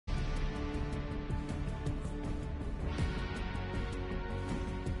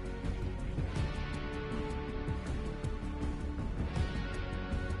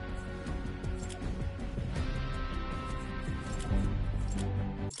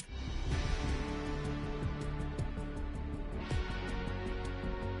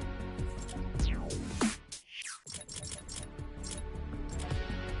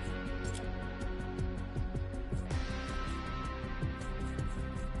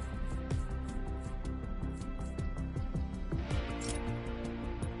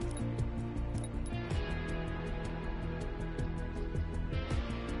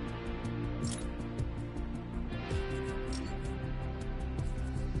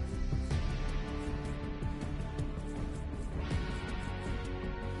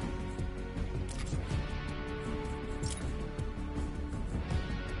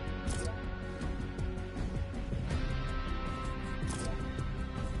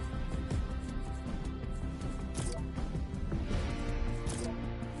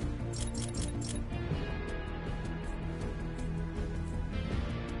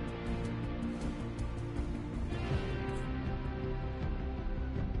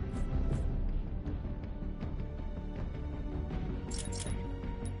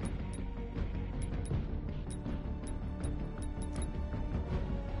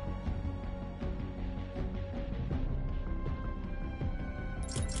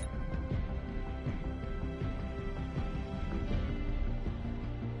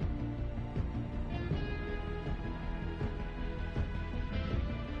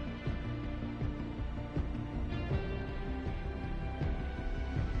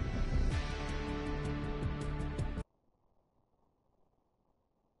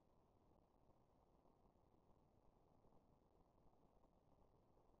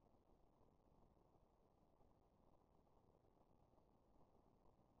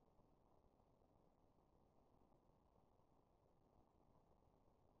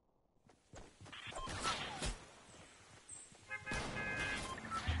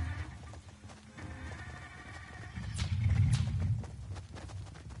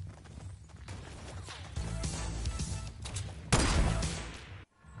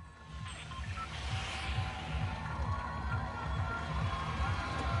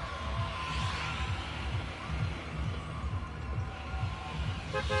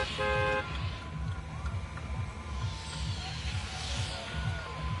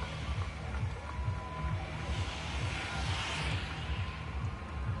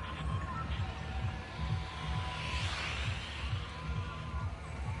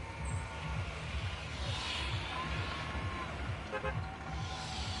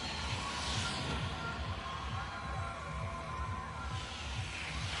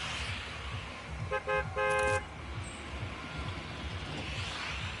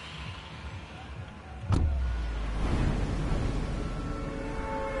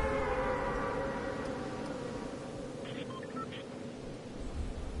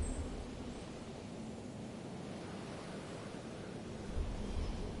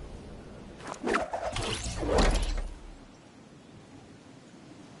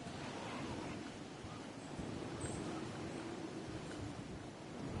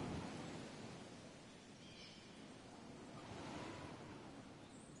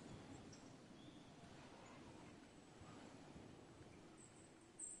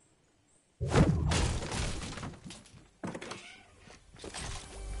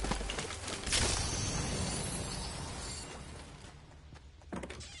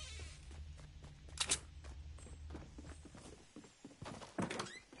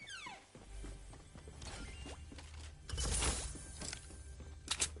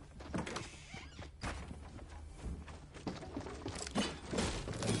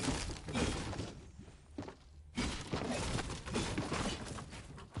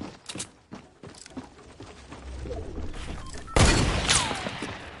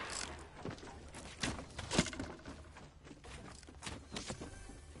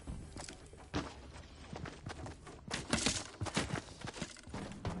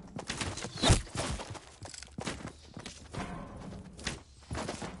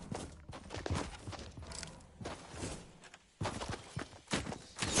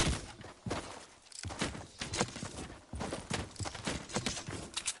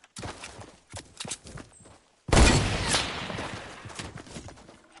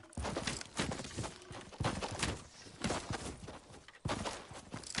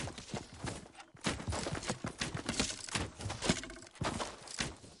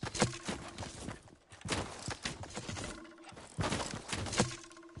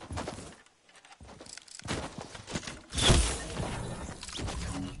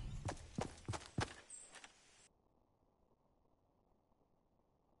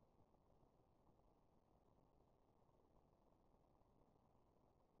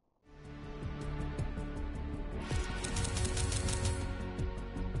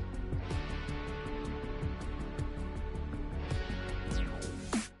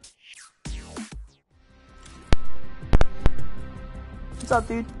What's up,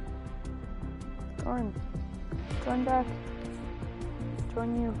 dude? Join back.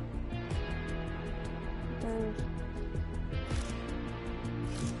 Join you.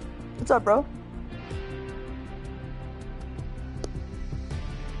 What's up, bro?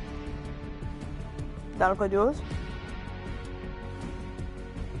 Down to play duos?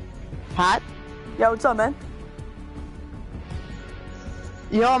 Pat? Yeah, what's up, man?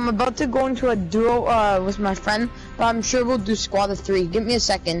 Yo, I'm about to go into a duo with my friend, but I'm sure we'll do squad of 3. Give me a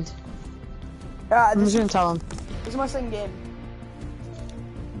second. I'm just gonna tell him. This is my second game.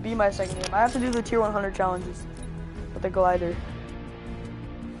 Be my second game. I have to do the tier 100 challenges with the glider.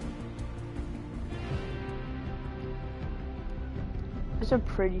 It's a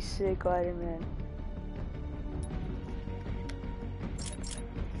pretty sick glider, man.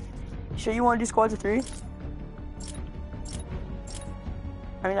 Sure you want to do squads of 3?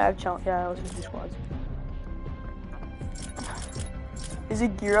 I mean, I have challenge. Yeah, let's just do squads. Is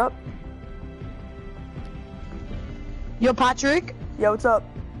it gear up? Yo, Patrick? Yeah, what's up?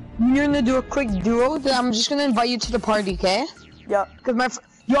 You're gonna do a quick duo, then I'm just gonna invite you to the party, okay? Yeah. Cause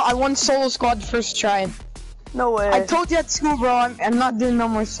yo, I won solo squad first try. No way. I told you at school, bro, I'm not doing no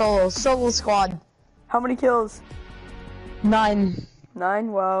more solo. Solo squad. How many kills? 9.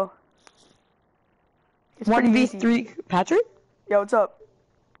 9? Wow. It's 1v3. Patrick? Yeah, what's up?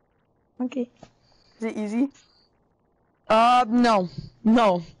 Okay. Is it easy? No.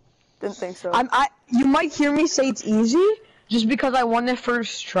 No. Didn't think so. You might hear me say it's easy, just because I won it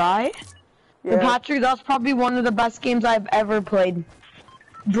first try. Yeah. But Patrick, that's probably one of the best games I've ever played.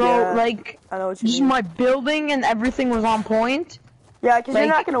 Bro, yeah, like, I know what you just mean. my building and everything was on point. Yeah, because like,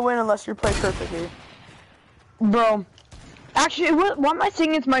 you're not going to win unless you play perfectly. Bro, actually, what am I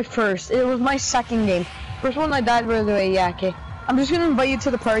saying? It's my first. It was my second game. First one I died, by the way. Yeah, okay. I'm just gonna invite you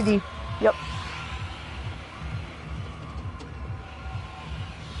to the party. Yep.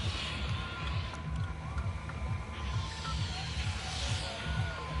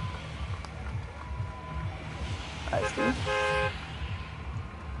 I see.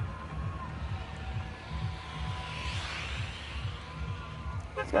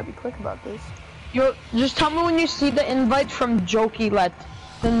 Just gotta be quick about this. Yo, just tell me when you see the invite from Jokey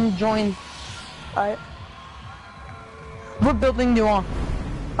then join. Alright. What building do you want?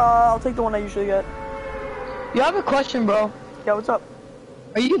 I'll take the one I usually get. You have a question, bro. Yeah, what's up?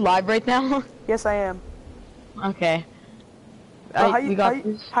 Are you live right now? Yes, I am. Okay. How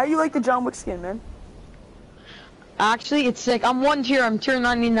you like the John Wick skin, man? Actually, it's sick. I'm 1 tier. I'm tier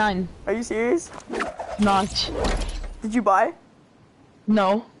 99. Are you serious? Not. Did you buy?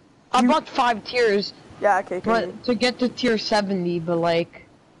 No. I bought 5 tiers. Yeah, okay. But to get to tier 70, but like.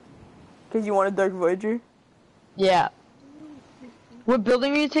 Cause you wanted Dark Voyager? Yeah. What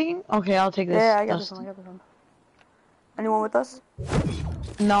building are you taking? Okay, I'll take this. Yeah, I got this one. Anyone with us?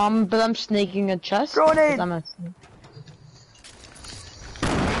 No, but I'm snaking a chest. Grenade! I'm a snake.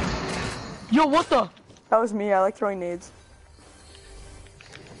 Yo, what the? That was me. I like throwing nades.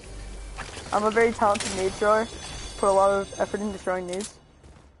 I'm a very talented nade thrower. Put a lot of effort into throwing nades.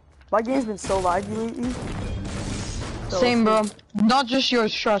 My game's been so laggy lately. Same, bro. Not just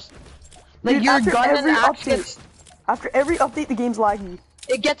yours, trust. Like, dude, your gun and axe gets... After every update, the game's laggy.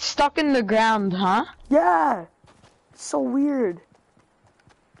 It gets stuck in the ground, huh? Yeah. So weird.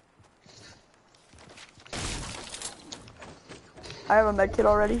 I have a med kit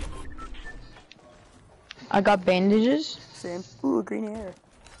already. I got bandages. Same. Ooh, green hair.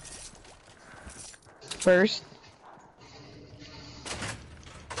 First.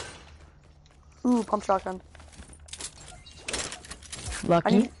 Ooh, pump shotgun.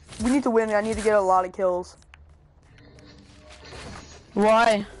 Lucky. We need to win. I need to get a lot of kills.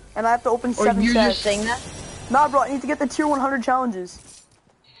 Why? And I have to open 7 chests. Or you're just saying that? Nah, bro, I need to get the tier 100 challenges.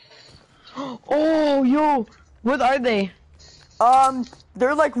 Oh, yo. What are they?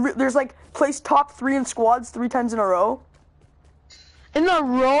 They're like, there's like, place top 3 in squads 3 times in a row. In a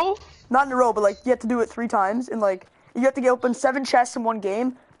row? Not in a row, but like, you have to do it 3 times. And like, you have to get open 7 chests in 1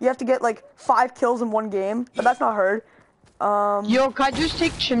 game. You have to get like 5 kills in 1 game. But that's not hard. Yo, can I just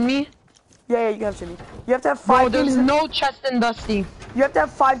take chimney? Yeah, you can have chimney. You have to have 5 Bro, games. there's no chest in Dusty. You have to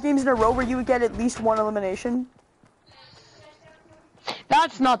have 5 games in a row where you would get at least 1 elimination.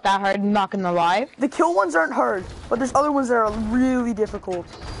 That's not that hard, I'm not gonna lie. The kill ones aren't hard, but there's other ones that are really difficult.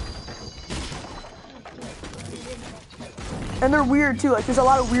 And they're weird too, like there's a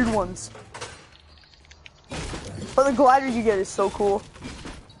lot of weird ones. But the glider you get is so cool.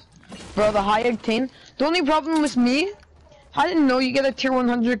 Bro, the high octane. The only problem with me, I didn't know you get a tier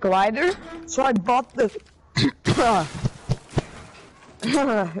 100 glider, so I bought the... I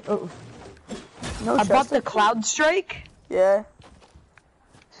bought the Cloud Strike. Yeah.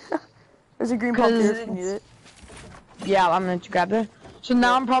 There's a green pump here if you need it. Yeah, I'm gonna grab it. So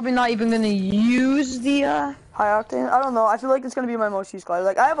now I'm probably not even gonna use the high octane. I don't know. I feel like it's gonna be my most used glider.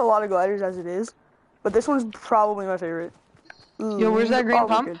 Like I have a lot of gliders as it is, but this one's probably my favorite. Ooh, yo, where's that green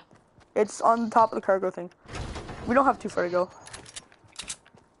pump? Good. It's on top of the cargo thing. We don't have too far to go.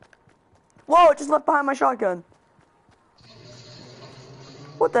 Whoa! It just left behind my shotgun.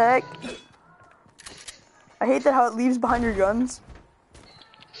 What the heck? I hate that how it leaves behind your guns.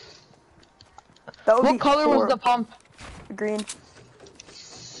 That would what be color horrible. was the pump? Green.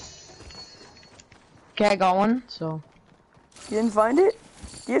 Okay, I got one, so. You didn't find it?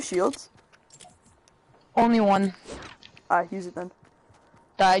 Do you have shields? Only one. Use it then.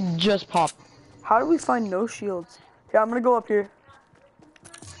 That I just popped. How do we find no shields? Yeah, I'm gonna go up here.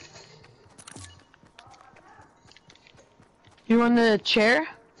 You want the chair?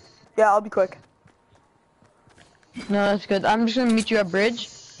 Yeah, I'll be quick. No, that's good. I'm just gonna meet you at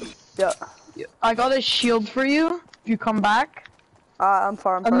bridge. Yeah. I got a shield for you if you come back. I'm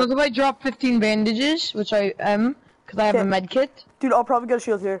far. Look, if I drop 15 bandages, which I am, because I have a med kit. Dude, I'll probably get a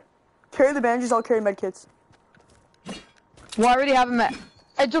shield here. Carry the bandages, I'll carry med kits. Well, I already have a med.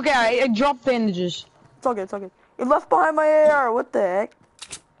 It's okay, I dropped bandages. It's all good, it's all good. It left behind my AR, what the heck?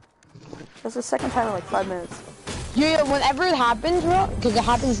 That's the second time in like 5 minutes. Yeah, whenever it happens, bro, because it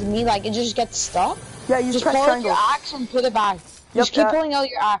happens to me, like, it just gets stuck. Yeah, you just press pull out triangle. your axe and put it back. Yep, Just keep pulling out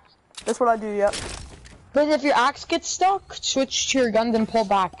your axe. That's what I do, yep. But if your axe gets stuck, switch to your gun, then pull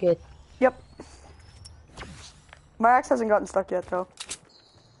back it. Yep. My axe hasn't gotten stuck yet, though.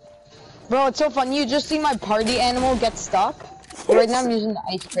 Bro, it's so funny. You just see my party animal get stuck. Yes. Right now I'm using the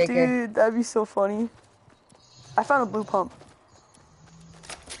icebreaker. Dude, that'd be so funny. I found a blue pump.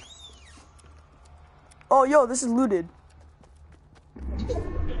 Oh, yo, this is looted.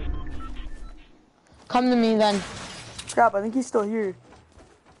 Come to me then. Crap, I think he's still here.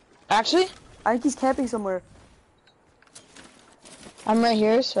 Actually? I think he's camping somewhere. I'm right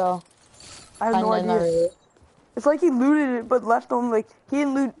here, so... I have no idea. Really. It's like he looted it, but left only, like, he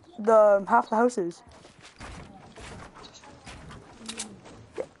didn't loot the half the houses.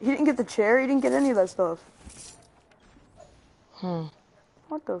 He didn't get the chair, he didn't get any of that stuff.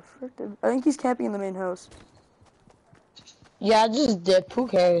 What the frick? I think he's camping in the main house. Yeah, just dip, who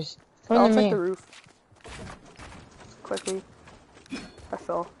cares? I'll check the roof. Quickly. I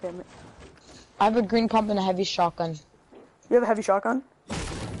fell, damn it. I have a green pump and a heavy shotgun. You have a heavy shotgun?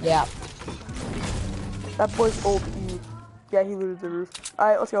 Yeah. That boy's OP. Yeah, he looted the roof.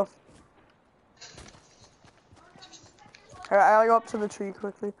 Alright, let's go. Alright, I gotta go up to the tree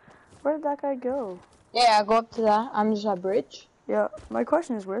quickly. Where did that guy go? Yeah, I go up to that. I'm just at bridge. Yeah, my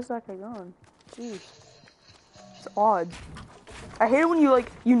question is, where's that guy gone? Jeez. It's odd. I hate it when you,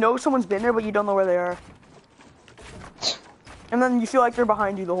 like, you know someone's been there, but you don't know where they are. And then you feel like they're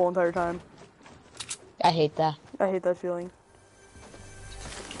behind you the whole entire time. I hate that. I hate that feeling.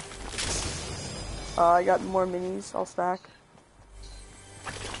 I got more minis. I'll stack.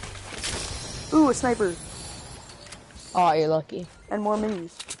 Ooh, a sniper. Oh, you're lucky. And more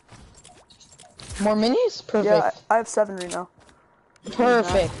minis. More minis? Perfect. Yeah, I have 7 right now.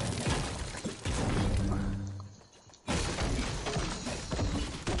 Perfect.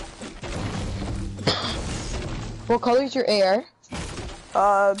 What color is your AR?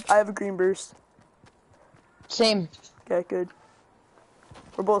 I have a green burst. Same. Okay, good.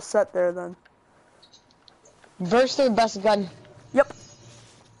 We're both set there then. Burst the best gun. Yep.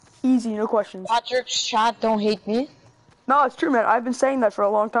 Easy, no questions. Patrick's chat, don't hate me. No, it's true, man. I've been saying that for a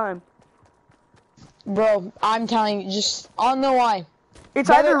long time. Bro, I'm telling you, just, I don't know why. It's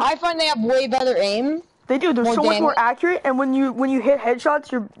either I find they have way better aim. They do. They're so much more accurate, and when you hit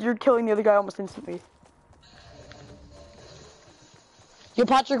headshots, you're killing the other guy almost instantly. Yo,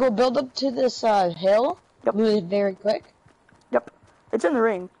 Patrick, will build up to this hill. Yep. Loot it very quick. Yep. It's in the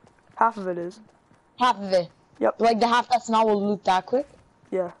ring. Half of it is. Half of it. Yep. Like the half that's not will loot that quick.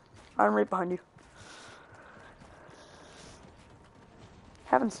 Yeah. I'm right behind you.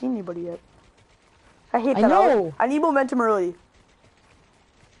 Haven't seen anybody yet. I hate that. I know. I need momentum early.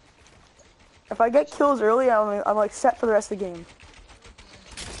 If I get kills early, I'm like set for the rest of the game.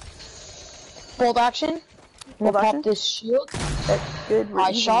 Bolt action. Bolt action? Pop this shield. That's good.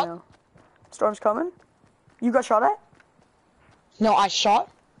 I shot. Now. Storm's coming. You got shot at? No, I shot.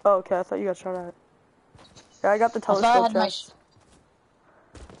 Oh, okay. I thought you got shot at. Yeah, I got the telescope chest.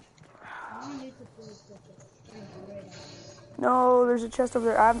 No, there's a chest over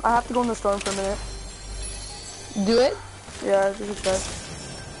there. I have to go in the storm for a minute. Do it? Yeah, there's a chest.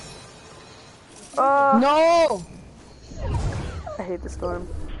 No! I hate the storm.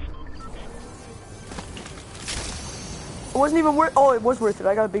 It wasn't even worth. Oh, it was worth it.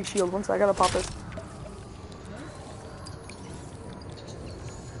 I got a big shield. Once I gotta pop this.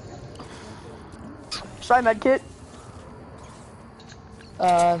 Should I medkit?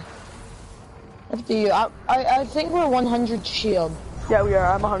 After you, I think we're 100 shield. Yeah, we are.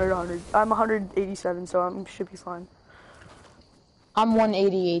 I'm 100. I'm 187, so I should be fine. I'm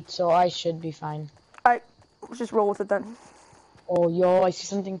 188, so I should be fine. Alright, let's just roll with it then. Oh, yo, I see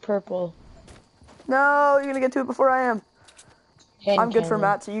something purple. No, you're gonna get to it before I am. I'm good for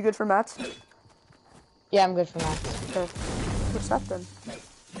mats. Are you good for mats? Yeah, I'm good for mats. Okay. What's that then?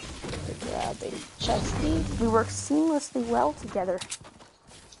 Grabbing chesty. We work seamlessly well together.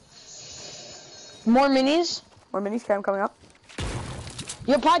 More minis? More minis cam coming up.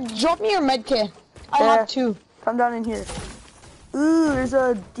 Yo, Pod, drop me your medkit. I have 2. Come down in here. Ooh, there's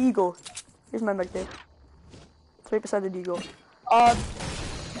a deagle. Here's my medkit. It's right beside the deagle.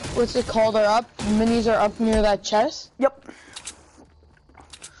 What's it called? Are up? Minis are up near that chest? Yep.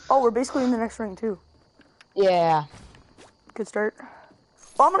 Oh, we're basically in the next ring too. Yeah. Good start.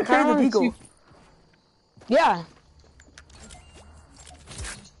 Oh, I'm gonna carry the Deagle. Yeah.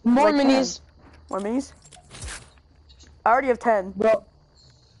 More minis. More minis? I already have 10. Bro.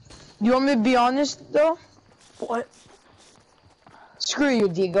 You want me to be honest, though? What? Screw you,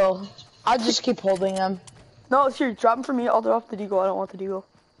 Deagle. I'll just keep holding them. No, here, drop them for me. I'll drop the Deagle. I don't want the Deagle.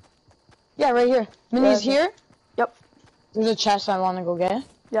 Yeah, right here. Minis here? Yep. There's a chest I want to go get.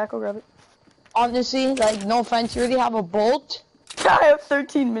 Yeah, go grab it. Honestly, like, no offense, you already have a bolt. I have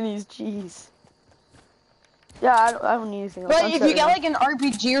 13 minis, jeez. Yeah, I don't need anything else. But if you get, like, an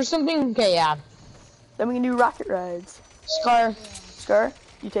RPG or something, okay, yeah. Then we can do rocket rides. Scar. Scar?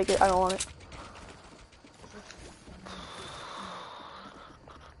 You take it. I don't want it.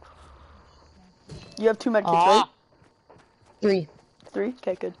 You have 2 medkits, right? 3. 3?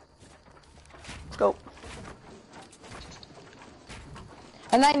 Okay, good. Let's go.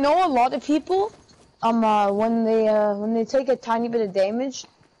 And I know a lot of people, when they take a tiny bit of damage,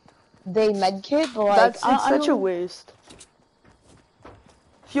 they medkit, but like it's such a waste.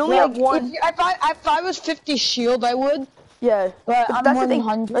 If you only like, have one, if I was 50 shield, I would. yeah. But I'm that's 100. the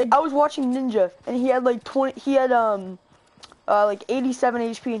thing. Like I was watching Ninja, and he had like 20. He had like 87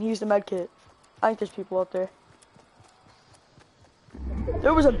 HP, and he used a medkit. I think there's people out there.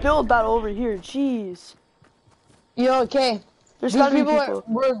 There was a build battle over here. Jeez. Yo, okay. There's These gotta be people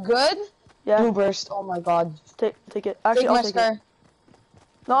were good. Yeah. Blue burst. Oh my god. Take it. Actually, I'll take it.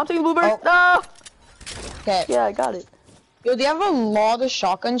 No, I'm taking blue burst. Oh. No. Okay. Yeah, I got it. Yo, do you have a lot of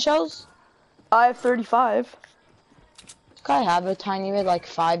shotgun shells? I have 35. I have a tiny bit, like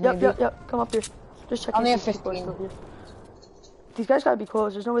 5 maybe. Yep. Come up here. Just check. I only have 15. These guys gotta be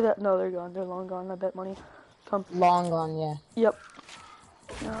close. There's no way that. No, they're gone. They're long gone. I bet money. Come. Long gone, yeah. Yep.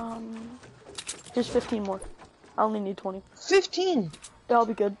 Here's 15 more. I only need 20. 15. That'll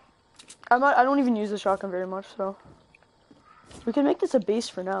be good. I don't even use the shotgun very much, so we can make this a base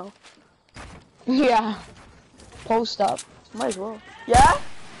for now. Yeah. Post up. Might as well. Yeah.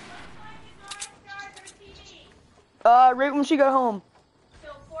 Right when she got home.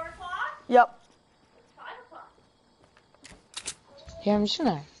 Till 4 o'clock? Yep. 5 o'clock. Yeah, I'm just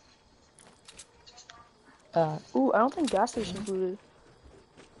gonna. Ooh, I don't think gas station's looted.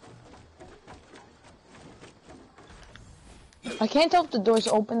 I can't tell if the door's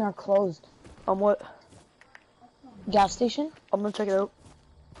open or closed. What? Gas station? I'm gonna check it out.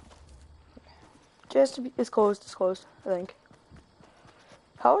 Just to be, it's closed, I think.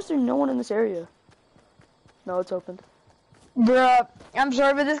 How is there no one in this area? No, it's opened. Bruh, I'm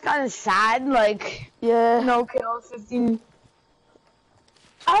sorry, but this kind of sad, like, Yeah. no kills, 15.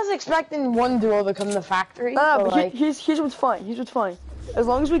 I was expecting one duo to come to the factory, but like... here's what's fine, As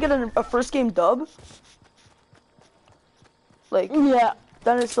long as we get a first game dub, like, yeah.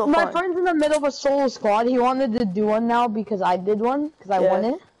 then it's still My fine. friend's in the middle of a solo squad. He wanted to do one now because I did one, because I won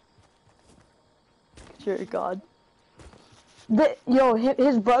it. You're a god. Yo,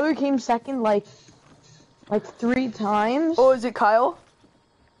 his brother came second, like 3 times. Oh, is it Kyle?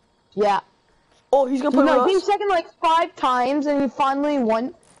 Yeah. Oh, he's gonna play with No, us? he came second like 5 times, and he finally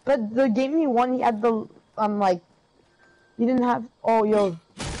won. But the game he won, he had the, he didn't have, oh, yo,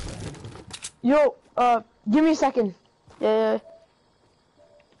 give me a second. Yeah.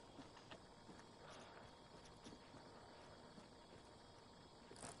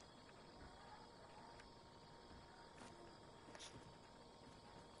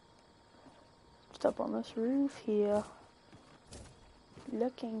 Just up on this roof here.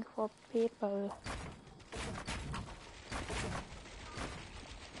 Looking for people.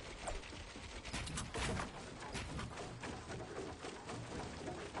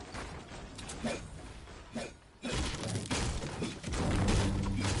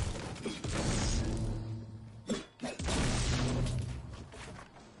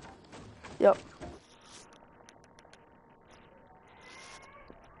 Yep.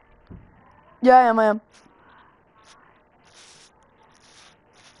 Yeah, I am.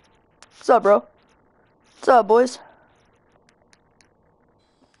 What's up, bro? What's up, boys?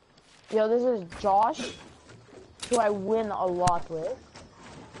 Yo, this is Josh, who I win a lot with.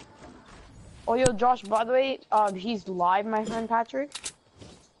 Oh, yo, Josh, by the way, he's live, my friend Patrick.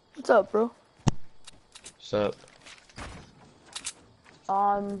 What's up, bro? What's up?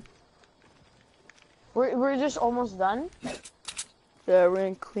 We're just almost done. Yeah, we're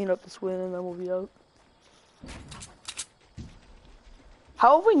gonna clean up this win and then we'll be out.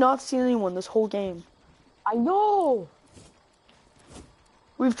 How have we not seen anyone this whole game? I know!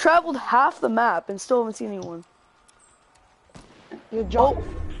 We've traveled half the map and still haven't seen anyone. Yo, Josh,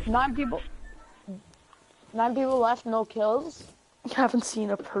 9 people. 9 people left, no kills. I haven't seen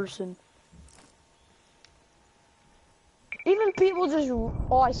a person. Even people just.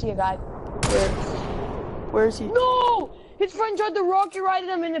 Oh, I see a guy. Where is he? No! His friend tried to rocket ride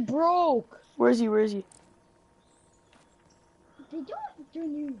him and it broke. Where is he? Where is he? They don't. They're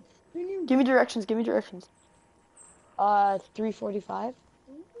new. They're new. Give me directions. Give me directions. 345.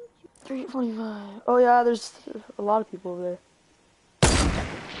 345. Oh yeah, there's a lot of people over there.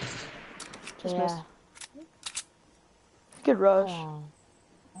 Just Yeah. missed. Good rush. Oh,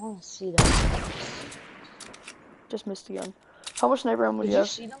 I want to see that. Just missed again. How much sniper ammo do Did you you have?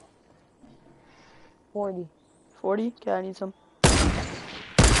 see them? 40. 40? Okay, I need some.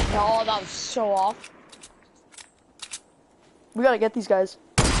 No, that was so off. We gotta get these guys.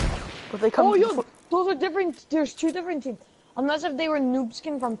 But they come. Oh, yo, those are different. There's two different teams. Unless if they were noob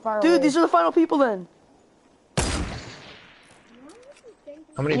skin from far away. Dude, these are the final people then.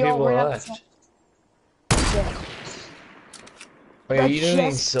 How many Yo, people we're are not- left? Yeah. Wait, are That you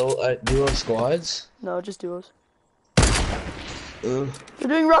doing just- duo squads? No, just duos. Ugh. They're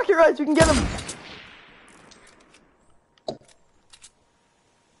doing rocket rides. We can get them.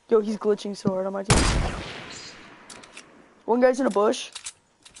 Yo, he's glitching so hard on my team. One guy's in a bush.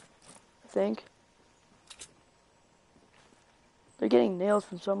 I think. They're getting nails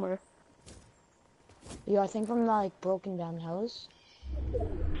from somewhere. Yo, I think from the, like, broken down house.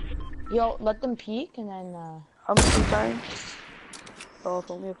 Yo, let them peek and then, I'm free firing. Oh,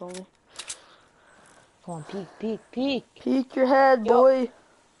 if only, if only. come on, peek, peek, peek. Peek your head, Yo. boy.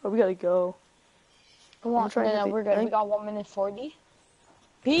 Oh, we gotta go. Come on, trying to no, be- we're good. We got 1 minute 40.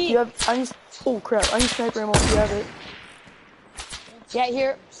 Peek. Do you have? I need. Oh crap! I need sniper ammo. If you have it. Yeah,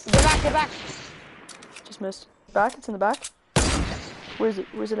 here. Get back, get back. Just missed. Back? It's in the back. Where is it?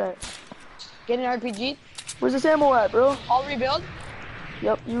 Where's it at? Get an RPG. Where's this ammo at, bro? I'll rebuild.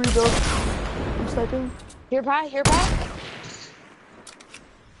 Yep, you rebuild. I'm sniping. Here, Pat, here, Pat.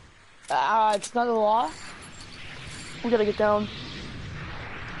 It's not a law. We gotta get down.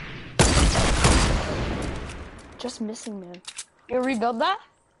 Just missing, man. You rebuild that?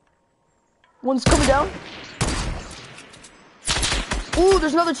 One's coming down. Ooh,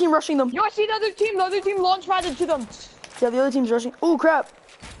 there's another team rushing them. Yo, I see the other team. The other team launch padded to them. Yeah, the other team's rushing. Ooh, crap.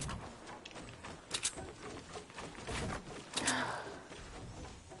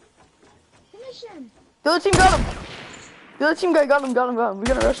 Finish him. The other team got him. The other team guy got him. We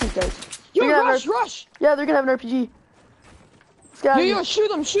gotta rush these guys. Yo, They're gonna have rush, an rush. Yeah, they're gonna have an RPG. Let's get out Yo, of yo, here. shoot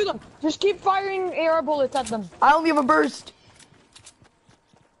them, shoot them. Just keep firing AR bullets at them. I only have a burst.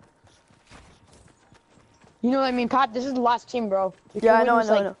 You know what I mean, Pat? This is the last team, bro. We Yeah, can I know, win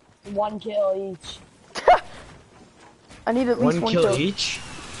I this, know. like, 1 kill each. I need at least One one kill kill. each?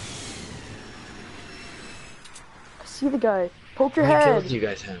 I see the guy. Poke your How many head. kills do you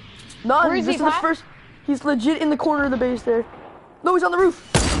guys have? None. Where is This he, is the Pat? first. He's legit in the corner of the base there. No, he's on the roof.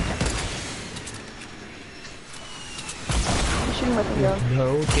 He's shooting my thing down.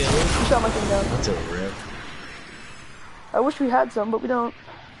 No kills? He shot my thing down. That's a rip. I wish we had some, but we don't.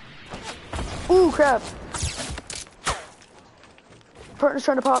 Ooh, crap. Partner's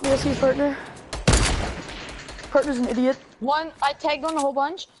trying to pop me. I see his partner. Partner's an idiot. One, I tagged on a whole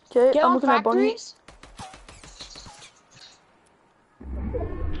bunch. Okay, Get I'm on looking at Bunny. factories.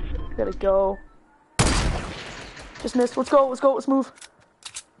 Gotta go. Just missed. Let's go. Let's go. Let's move.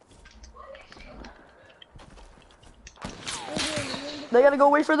 They gotta go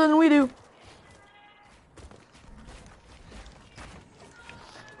way further than we do.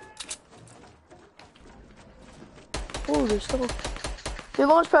 Oh, they're still. They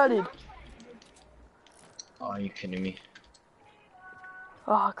launch padded. Oh, are you kidding me?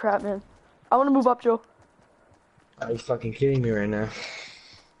 Oh crap, man. I want to move up, Joe. Are you fucking kidding me right now?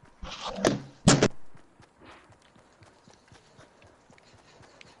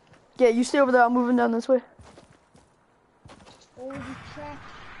 Yeah, you stay over there. I'm moving down this way. Oh, you trapped.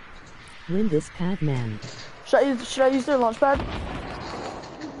 Win this pad, man. Should I use their launch pad?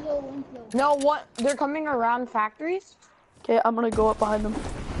 One flow, one flow. No, what? They're coming around factories. Okay, I'm gonna go up behind them.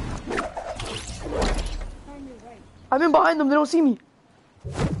 On your right. I'm in behind them. They don't see me.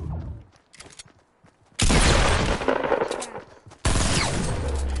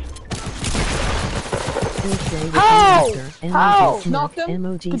 How? How? Knocked him.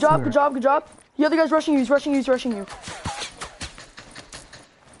 MOG Good job. Good job. Good job. The other guy's rushing you. He's rushing you. He's rushing you.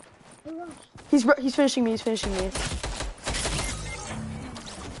 He's finishing me. He's finishing me.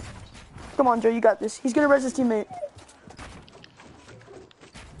 Come on, Joe. You got this. He's gonna res his teammate.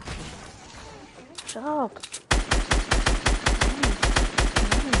 Shut up.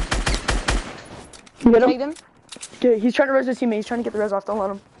 You get Take him? them. Okay, he's trying to res his teammate. He's trying to get the res off. Don't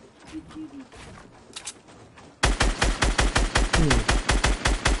let him.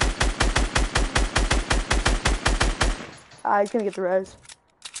 I can get the res.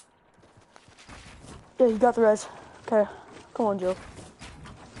 Yeah, you got the res. Okay. Come on, Joe.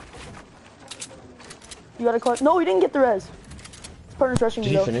 You gotta collect. No, he didn't get the res. His partner's rushing Did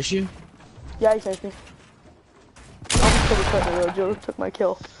me, he though. finish you? Yeah, he finished me. I almost killed his partner, though. Joe took my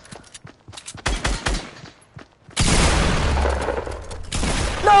kill.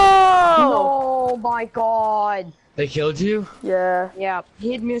 No! No, my God. They killed you? Yeah. Yeah,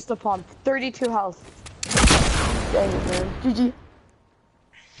 he'd missed the pump. 32 health. Dang it, man. GG.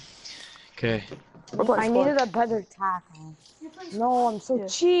 Okay. We're playing I squad. needed a better tackle. No, I'm so Yeah.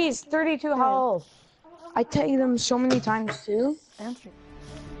 cheese. 32 health. I tagged them so many times too. Answer.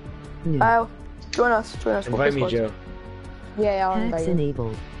 No. Join us. Join us. We'll Invite play me, squads. Joe. Yeah, I'll Hacks invite you.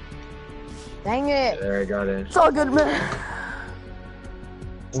 enabled. Dang it. There, I got it. It's all good, man.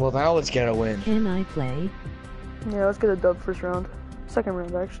 Well, now let's get a win. Can I play? Yeah, let's get a dub first round. Second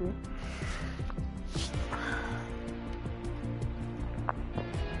round, actually.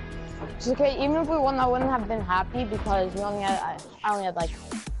 It's okay, even if we won, I wouldn't have been happy because we only had, I only had like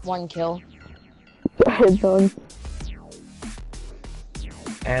 1 kill. Headphones.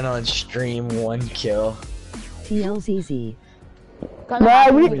 And on stream, 1 kill. TLZZ.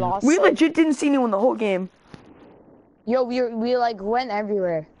 Nah, we lost. legit didn't see anyone the whole game. Yo, we like went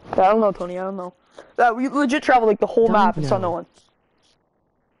everywhere. I don't know, Tony. I don't know. We legit traveled like the whole Don't map and saw know. no one.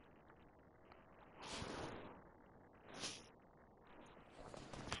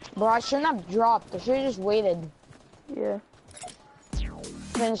 Bro, I shouldn't have dropped. I should have just waited. Yeah.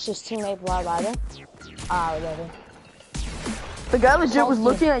 Finish his teammate while I did. Ah, whatever. The guy legit was Salty.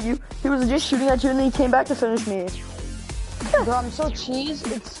 looking at you. He was legit shooting at you, and then he came back to finish me. Bro, I'm so cheese.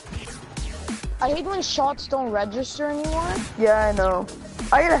 I hate when shots don't register anymore. Yeah, I know.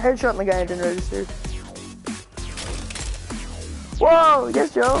 I hit a headshot and the guy didn't register. Whoa!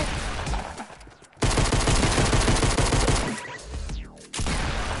 Yes, Joe.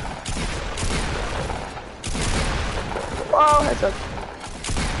 Whoa! Headshot.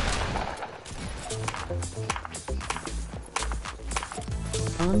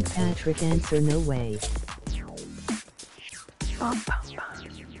 On Patrick answer no way.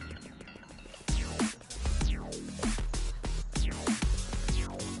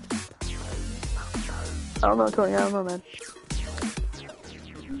 I don't know, Tony. I don't know, man.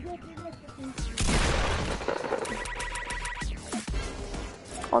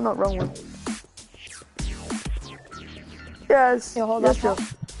 Oh no, wrong one. Yes. Yeah, hold yes, up. Joe.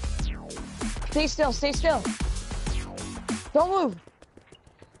 Stay still, stay still. Don't move.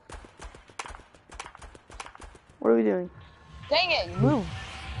 What are we doing? Dang it, move.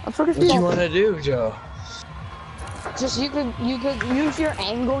 I'm so What confused. do you want to do, Joe? Just you could use your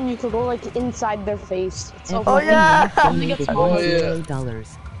angle and you could go like inside their face. It's so Oh funny. yeah. Donated Oh, yeah. $0.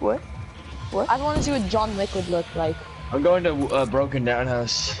 What? I want to see what John Wick would look like. I'm going to Broken Down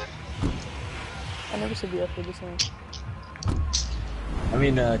House. I never said the F word this time. I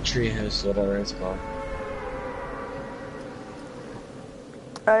mean, Treehouse, whatever it's called.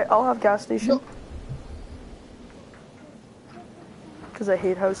 Alright, I'll have gas station. Cause I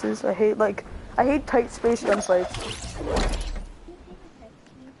hate houses. I hate tight space gunfights.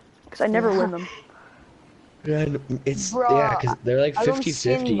 Cause I never win them. Yeah, it's Bruh, yeah, cause they're like I don't see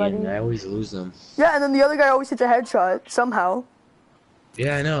 50-50 and anybody. I always lose them. Yeah, and then the other guy always hits a headshot somehow.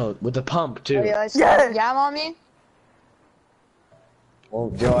 Yeah, I know, with the pump too. Oh, yeah, Yeah. yeah, mommy. Well,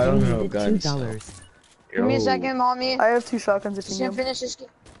 Joe, I don't know Donated guns. $2. Give me a Yo. second, mommy. I have 2 shotguns if Just you gonna need them. finish this.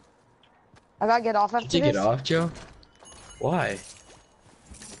 I gotta get off after Did you this. get off, Joe? Why?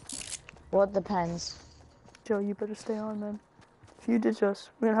 Well, it depends. Joe, you better stay on, man. If you ditch us,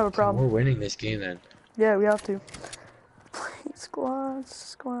 we're gonna have a We're problem. winning this game then. Yeah, we have to. Squads,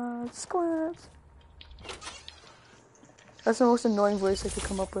 squads, squads. That's the most annoying voice I could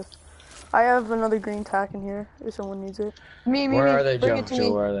come up with. I have another green tack in here if someone needs it. Me, Where are they, bring Joe? it to Joe,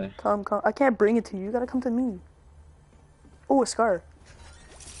 me. where are they? Come. I can't bring it to you. You gotta come to me. Oh, a scar.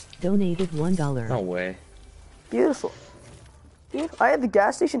 Donated $1. No way. Beautiful. Beautiful. I have the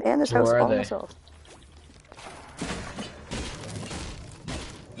gas station and this So house where are all they? myself.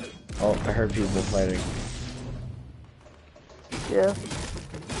 Oh, I heard people fighting. Yeah.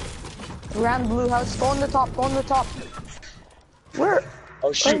 Around blue house. Go on the top. Go on the top. Where?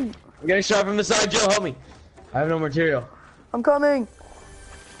 Oh shoot! I'm getting shot from the side, Joe, help me! I have no material. I'm coming.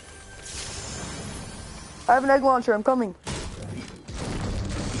 I have an egg launcher. I'm coming.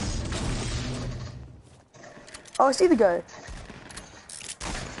 Oh, I see the guy.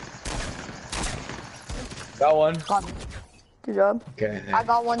 Got one. God, Good job. Okay. I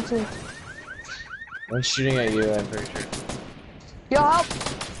got one too. I'm shooting at you, I'm pretty sure. Yo, help!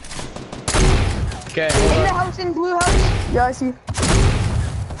 Okay, In hold the on. house, in blue house. Yeah, I see.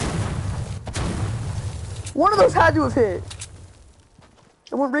 One of those had to have hit.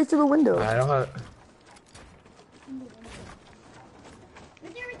 It went right through the window. I don't have.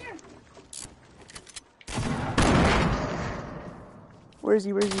 Right there, right there. Where is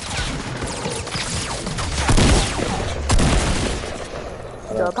he? Where is he?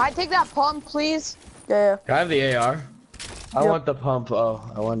 Job. Can I take that pump, please? Yeah, Can I have the AR? I Yep. want the pump. Oh,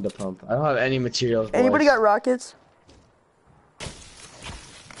 I want the pump. I don't have any materials. yeah. Anybody boys. got rockets?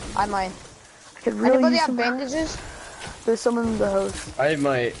 I might. I could really Anybody use have some. bandages? There's someone in the house. I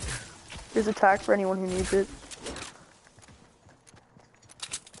might. There's a tack for anyone who needs it.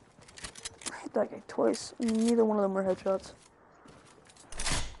 I hit that guy twice. Neither one of them were headshots.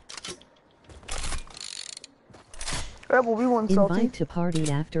 Alright, well, we won salty. Invite to party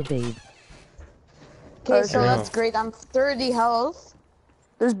after babe. Okay, so I know. that's great. I'm 30 health.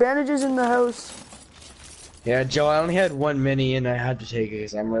 There's bandages in the house. Yeah, Joe, I only had one mini and I had to take it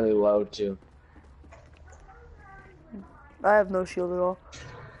because I'm really low too. I have no shield at all.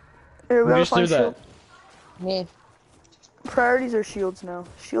 Here, we Who gotta just threw find shield. that? Me. Priorities are shields now.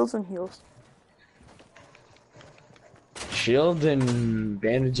 Shields and heals. Shield and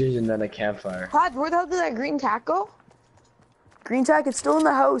bandages and then a campfire. Todd, where the hell did that green tack go? Green tack, it's still in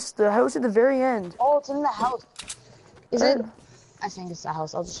the house. The house at the very end. Oh, it's in the house. Is Uh, it? I think it's the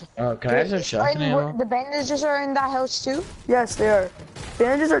house. I'll just. Oh, can I have some shotgun ammo? The bandages are in that house too? Yes, they are.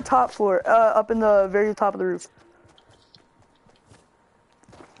 Bandages are top floor, up in the very top of the roof.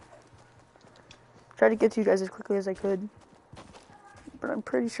 Tried to get to you guys as quickly as I could. But I'm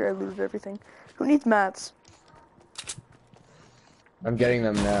pretty sure I looted everything. Who needs mats? I'm getting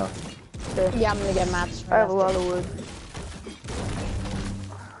them now. Okay. Yeah, I'm gonna get mats. I have a lot of wood.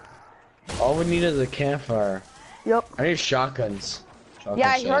 All we need is a campfire. Yep. I need shotguns. Shotgun Yeah,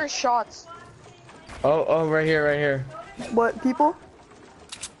 I shot. heard shots. Oh, right here, right here. What, people?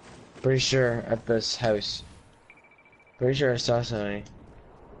 Pretty sure at this house. Pretty sure I saw somebody.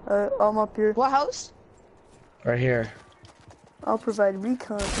 I'm up here. What house? Right here. I'll provide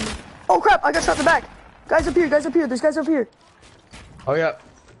recon. Oh crap, I got shot in the back. Guys up here, guys up here. There's guys up here. Oh yeah.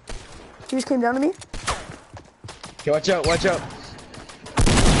 He just came down to me. Okay, watch out, watch out.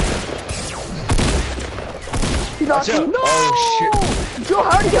 He knocked Watch me. out. No! Oh Joe,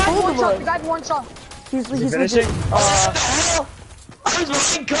 how did he get Guy both one of shot. us? The guy one shot. He's Is he legit. finishing? I was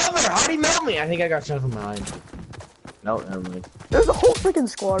behind cover. How did he melt me? I think I got shot from behind. No, never mind. There's a whole freaking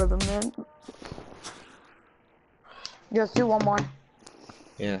squad of them, man. Just do one more.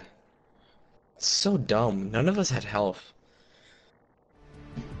 Yeah. It's so dumb. None of us had health.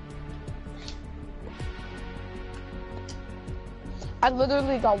 I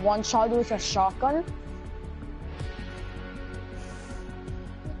literally got one shot with a shotgun.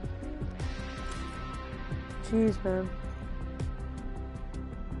 Jeez, man.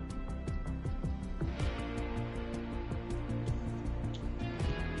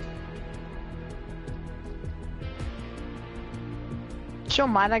 So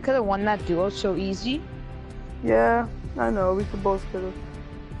mad I could have won that duo so easy. Yeah, I know. We could both get it.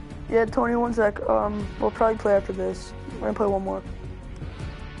 Yeah, Tony, one sec. We'll probably play after this. We're gonna play one more.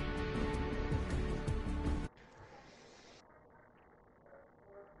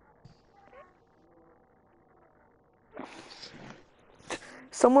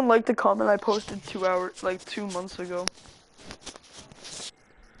 Someone liked the comment I posted 2 months ago.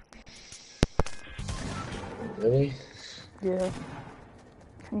 Really? Yeah.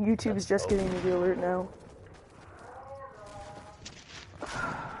 YouTube is just getting me the alert now.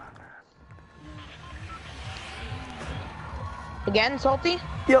 Again, salty?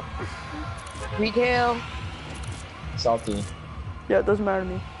 Yep. Retail. Salty. Yeah, it doesn't matter to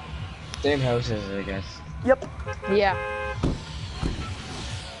me. Same houses, I guess. Yep. Yeah.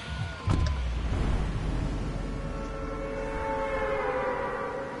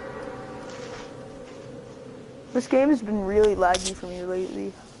 This game has been really laggy for me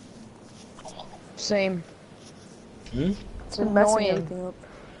lately. Same. Hmm? It's been messing annoying. everything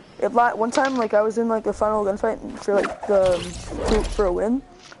up. One time, like, I was in, like, the final gunfight for, like, for a win,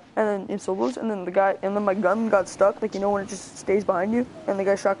 and then in solos, and then my gun got stuck, like, you know, when it just stays behind you, and the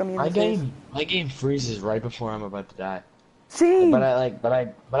guy shotgun me in the face. My game freezes right before I'm about to die. See? But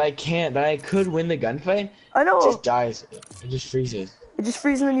I can't. But I could win the gunfight. I know. It just dies. It just freezes. It just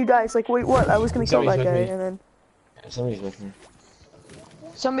freezes and then you die. It's like, wait, what? I was gonna kill that Somebody's guy, with me. and then... Somebody's with me.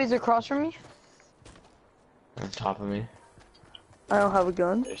 Somebody's across from me. On top of me. I don't have a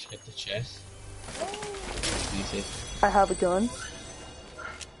gun. Just hit the chest. Easy. I have a gun.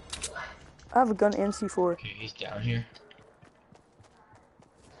 I have a gun and C4. Okay, he's down here.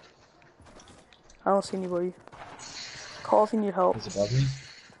 I don't see anybody. Call if you need help. He's above me.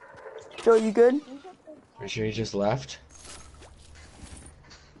 Joe, you good? Pretty sure he just left.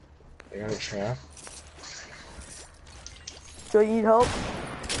 I got a trap. Joe, you need help?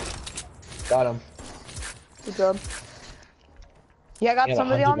 Got him. Good job. Yeah, I got He had a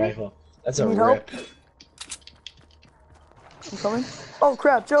somebody hunting on me. rifle. That's You a need help? rip. I'm coming. Oh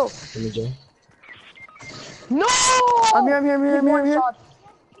crap, Joe! Give me Joe. No! I'm here, I'm here, I'm here, He's I'm here, I'm one here. shot.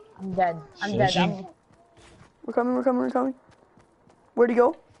 I'm dead. I'm dead. Finishing? We're coming, we're coming, we're coming. Where'd he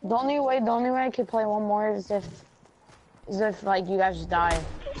go? The only way I could play one more is if like you guys just die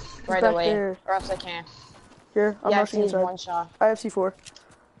right back away, there. or else I can't. Here, I'm Yeah, rushing he's inside. one shot. I have C4.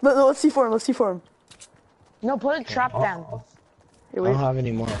 No, let's C4 him, let's C4 him. No, put a trap down. Here, I wait. don't have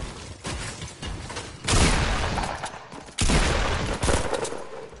any more.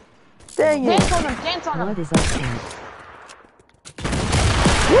 Dang it! Dance on him, dance on him. What is up, cat?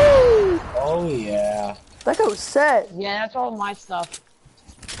 Woo! Oh yeah. That guy was set. Yeah, that's all my stuff.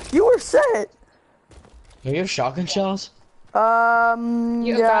 You were set. Do you have shotgun shells? You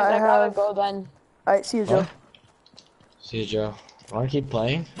Yeah, guys, I I gotta have. go then. Alright, see you, Joe. What? See you, Joe. Wanna keep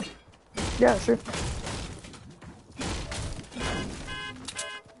playing? Yeah, sure.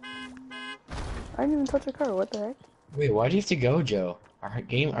 I didn't even touch a car, what the heck? Wait, why do you have to go, Joe? Our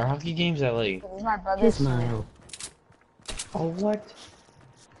hockey game's at like. This is my His brother's. smile. Oh what?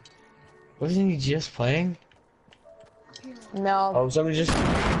 Wasn't he just playing? No. Oh, somebody just.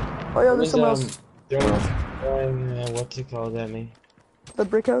 Oh, yo, there's someone else. Throwing what's it called at me? The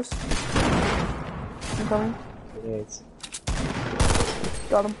brick house. I'm coming. Grenades.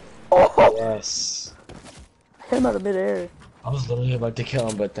 Got him. Oh! Yes. Hit him out of midair. I was literally about to kill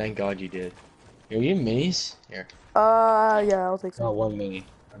him, but thank God you did. Here, you minis? Here. Yeah, I'll take some. Oh, one mini.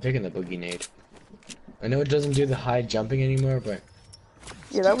 I'm taking the boogie nade. I know it doesn't do the high jumping anymore, but.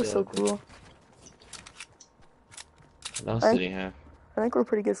 Yeah, that was so still cool. What else did he have? I think we're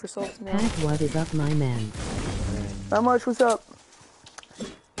pretty good for salts now. Pat, what is up, my man? How much? What's up?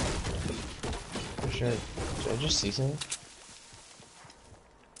 Should I just see something?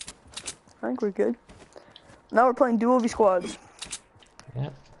 I think we're good. Now we're playing duo v squads. Yeah.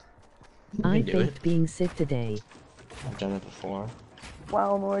 I do it. faked being sick today. I've done it before.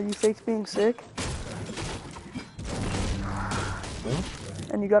 Wow, Nora, you faked being sick? Huh?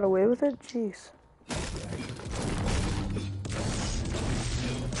 And you got away with it? Jeez.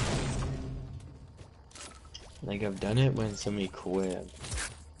 Like, I've done it when somebody quit.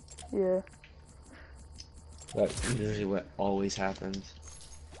 Yeah. That's usually what always happens.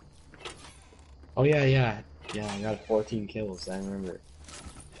 Oh, yeah. Yeah, I got 14 kills, I remember.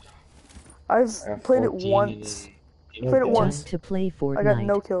 I've I got played it 14 once. You know Played it Dylan? once. To play Fortnite. I got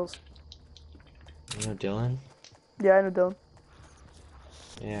no kills. You know Dylan? Yeah, I know Dylan.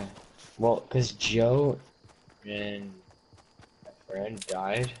 Yeah. Well, because Joe and my friend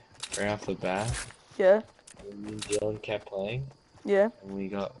died right off the bat. Yeah, And me and Dylan kept playing. yeah. And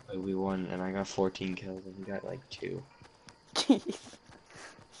we won, and I got 14 kills, and he got like 2. Jeez.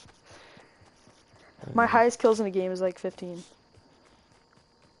 My highest kills in a game is like 15.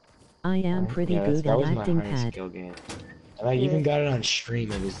 I am pretty good that at was acting, my highest Pat. kill game. And I Yeah. even got it on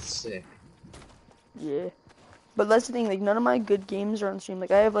stream, it was sick. Yeah. But that's the thing, like none of my good games are on stream.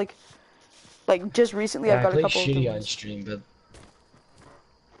 Like I have like just recently Yeah, I've got I a play couple of good shitty on ones. stream, but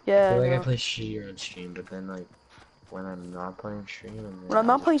Yeah, I feel like I know. play shittier on stream, but then like when I'm not playing stream, and then When I'm I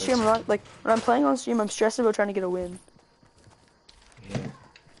not just playing play stream, I'm not like when I'm playing on stream, I'm stressed about trying to get a win. Yeah.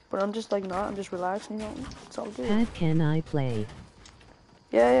 But I'm just like not. I'm just relaxed. You know, it's all good. Pat, can I play?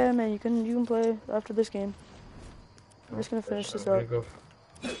 Yeah, man. You can play after this game. I'm just gonna finish this up. Go.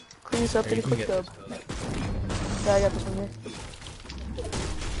 Clean this up, Or get you a can quick get dub. this build. Yeah, I got this one here.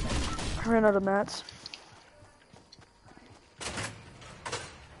 I ran out of mats.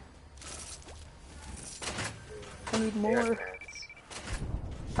 I need more.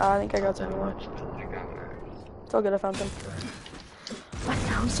 I think I got some more. It's all good, I found some. I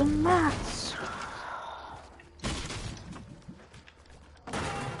found some mats.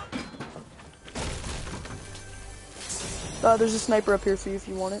 There's a sniper up here for you if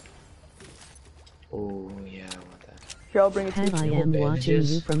you want it. Oh yeah, I want that. Here, I'll bring it to Pat, I you. am watching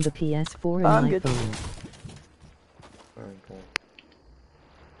bandages? you from the PS4 in I'm my good. phone. Alright, cool.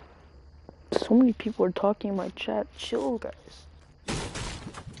 So many people are talking in my chat. Chill, guys.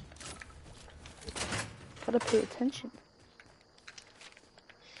 Gotta pay attention.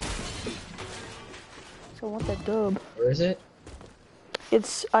 So I want that dub. Where is it?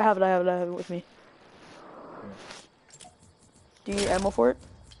 I have it with me. Do you need ammo for it?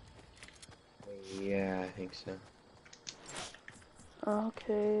 Yeah, I think so.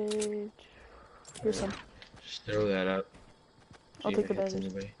 Okay. Here's some. Just throw that up. I'll See take if the it hits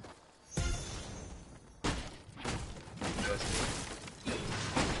bandage. anybody.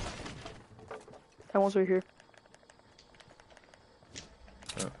 That one's right here.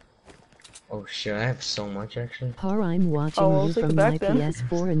 Oh shit, I have so much actually. Par, I'm watching Oh, I'll you take from it my back then.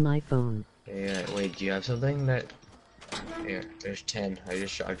 PS4 and my phone. Yeah, wait, do you have something that... Here, there's 10. I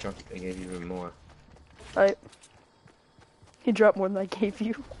gave you even more. Alright. He dropped more than I gave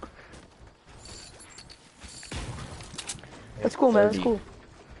you. That's cool, man. That's 30. cool.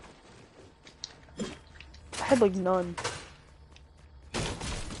 I had like none.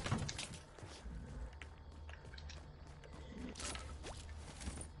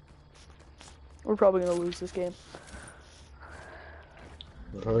 We're probably gonna lose this game.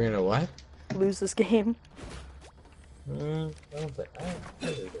 We're probably gonna what? Lose this game. I don't think... I think we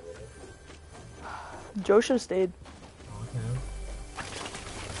did it. Joe should have stayed.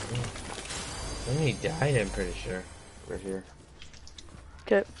 When he died, I'm pretty sure. Right here.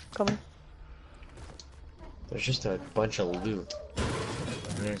 Okay, coming. There's just a bunch of loot.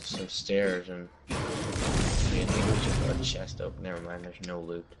 And there's some stairs and... I think it was just a chest open. Never mind, there's no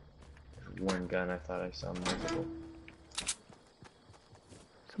loot. There's one gun, I thought I saw multiple.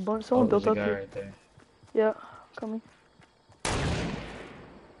 Someone built there's up a guy here. right there. Yeah, coming.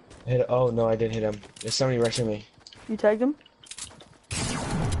 Oh no, I didn't hit him. There's somebody rushing me. You tagged him?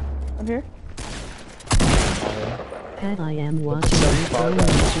 I'm here. Pat, I am watching you from my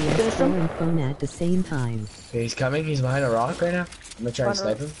PS4 and phone at the same time. Okay, he's coming. He's behind a rock right now. I'm gonna try and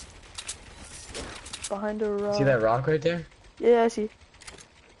Behind a snipe him. Behind a rock. See that rock right there? Yeah, I see.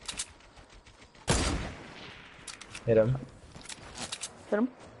 Hit him. Hit him.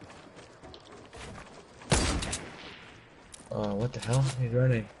 Oh, what the hell? He's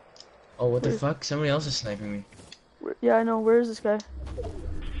running. Oh, what the fuck? Somebody else is sniping me. Yeah, I know. Where is this guy?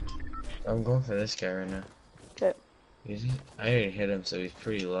 I'm going for this guy right now. Okay. I didn't hit him, so he's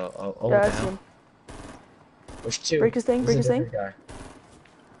pretty low. Oh, Yeah, what I the see hell? him. There's two. Break his thing, There's break a his different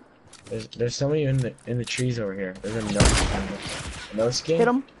guy. There's somebody in the trees over here. There's a no skin. Hit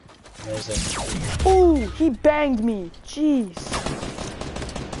him. There's a Oh, he banged me. Jeez.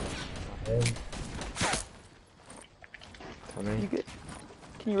 coming. You good?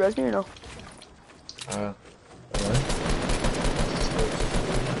 Can you res me or no? What?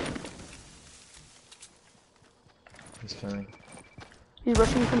 He's coming. He's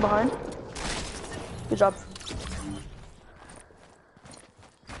rushing you from behind. Good job.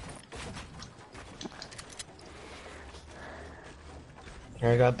 Here,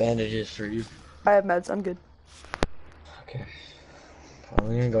 I got bandages for you. I have meds. I'm good. Okay. I'm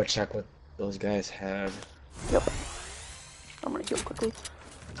gonna go check what those guys have. Yep. I'm gonna heal quickly.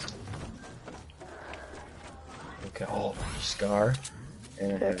 Okay. Oh, scar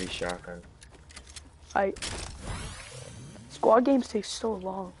and a Okay. heavy shotgun. Squad games take so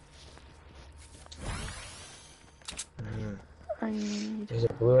long. I need. There's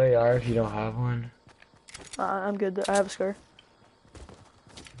a blue AR if you don't have one. I'm good. I have a scar.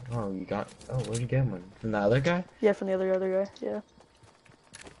 Oh, you got. Oh, where'd you get one? From the other guy? Yeah, from the other guy. Yeah.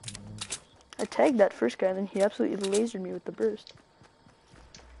 I tagged that first guy, and then he absolutely lasered me with the burst.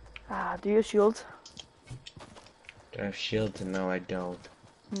 Ah, do you have shields? Do I have shields? No, I don't.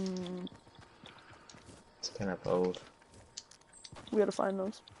 It's kind of old. We gotta find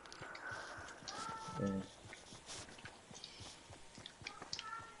those. Yeah.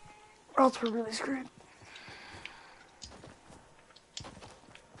 Or else we're really screwed.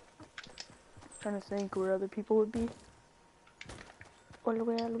 Trying to think where other people would be. All the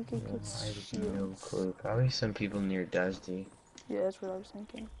way out looking No, good I have no shields. clue. Probably some people near Dusty. Yeah, that's what I was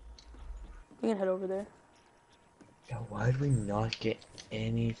thinking. We can head over there. Yeah, why did we not get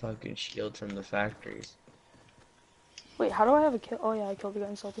any fucking shield from the factories? Wait, how do I have a kill? Oh yeah, I killed the guy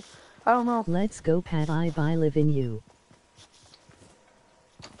in Salty. I don't know. Let's go, Pat. I live in you.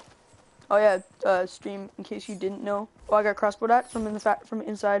 Oh yeah, stream. In case you didn't know. Oh, I got crossbowed at from from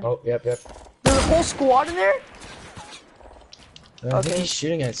inside. Oh, yep. There's a whole squad in there. I think he's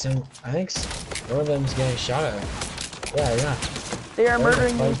shooting at some. I think one of them's getting shot at. Yeah. They are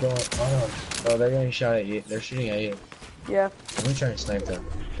murdering me. Oh, they're getting shot at you. They're shooting at you. Yeah. I'm gonna try and snipe them.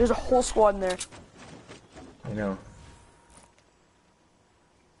 There's a whole squad in there. I know.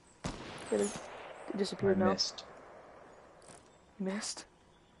 It disappeared now. Missed. Missed.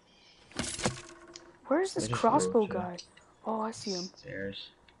 Where's this I just crossbow wrote you. guy? Oh, I see him. Stairs.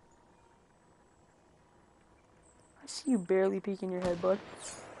 I see you barely peeking your head, bud.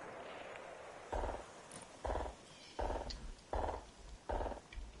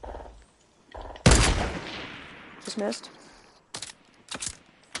 Just missed.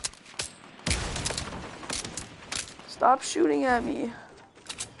 Stop shooting at me.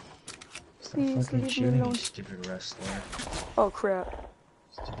 Please Fucking leave me shooting, alone. you stupid wrestler. Oh crap.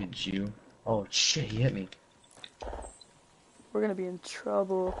 Stupid Jew. Oh shit, he hit me. We're gonna be in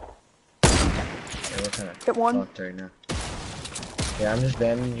trouble. Yeah, we're kinda Hit one. fucked right now. Yeah, I'm just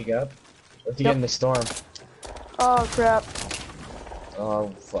banding you up. Let's Yep. get in the storm. Oh crap. Oh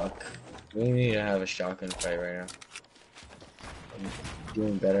fuck. We need to have a shotgun fight right now. I'm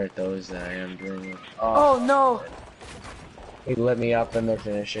doing better at those than I am doing it. Oh no. He lit me up and they're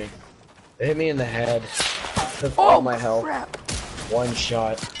finishing. They hit me in the head. Took Oh all my health. crap. One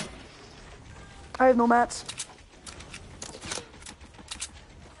shot. I have no mats.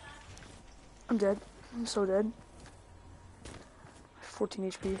 I'm dead. I'm so dead.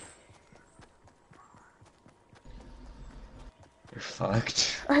 14 HP. You're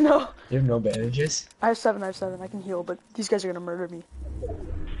fucked. I know. You have no bandages? I have 7. I can heal, but these guys are gonna murder me.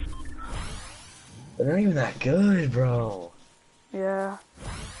 They're not even that good, bro. Yeah.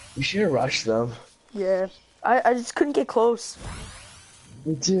 You should have rushed them. Yeah. I just couldn't get close.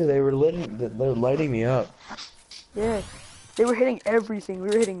 Me too. They're lighting me up. Yeah. They were hitting everything. We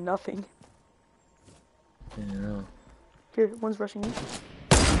were hitting nothing. Yeah. Here, one's rushing me.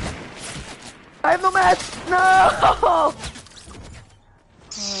 I have no mats! No!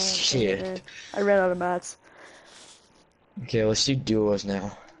 Shit. Man. I ran out of mats. Okay, let's do duos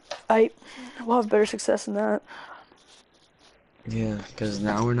now. We'll have better success in that. Yeah, because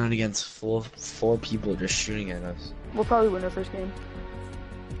now we're not against four people just shooting at us. We'll probably win our first game.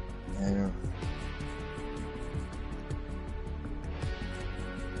 I know.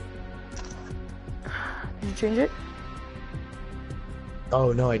 Did you change it?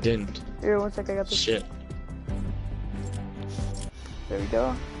 Oh, no, I didn't. Here, one sec, I got this. Shit. There we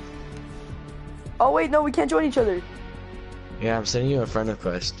go. Oh wait, no, we can't join each other. Yeah, I'm sending you a friend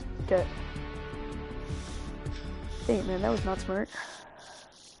request. Okay. Dang, man, that was not smart.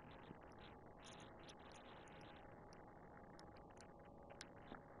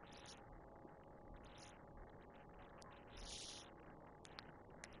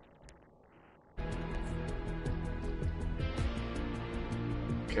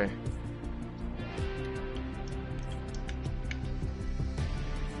 Okay.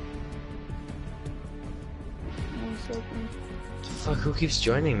 One second. Fuck, who keeps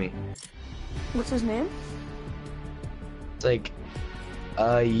joining me? What's his name? It's like,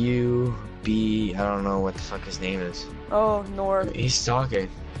 U-B, I don't know what the fuck his name is. Oh, Nor. He's talking.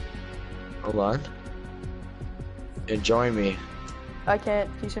 Hold on. Yeah, join me. I can't.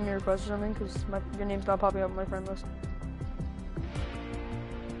 Can you send me a request or something? Because your name's not popping up on my friend list.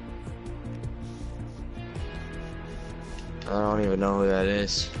 I don't even know who that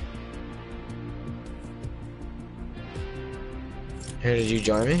is. Here, did you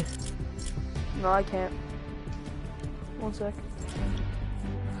join me? No, I can't. One sec.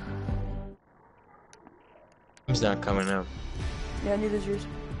 He's not coming up. Yeah, neither is yours.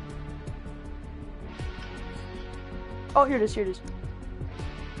 Oh, here it is, here it is.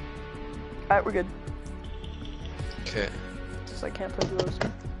 Alright, we're good. Okay. Just I can't play duos.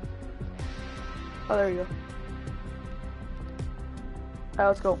 Oh, there we go. Alright,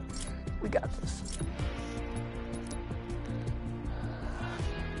 let's go. We got this.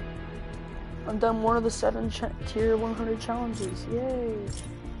 I've done one of the 7 tier 100 challenges. Yay!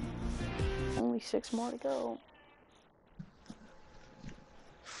 Only 6 more to go.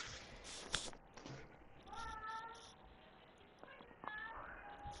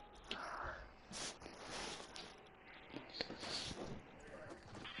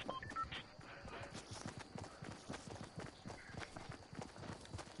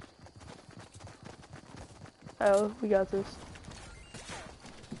 Oh, we got this.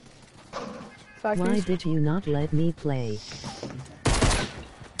 Why Factories. did you not let me play?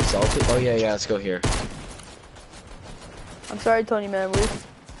 Salted? Oh yeah, let's go here. I'm sorry, Tony, man.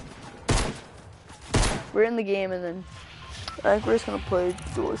 We're in the game, and then I think we're just gonna play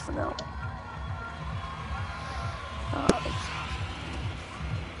duels for now.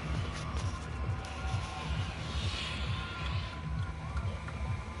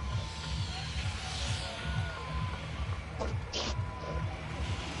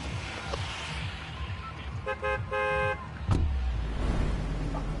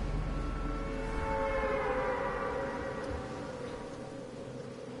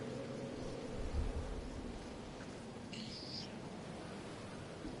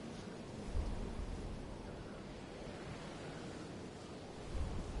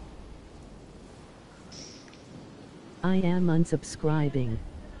 I am unsubscribing.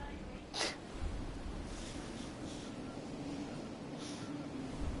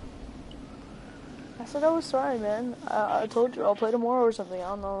 That's a said I was sorry, man. I told you I'll play tomorrow or something. I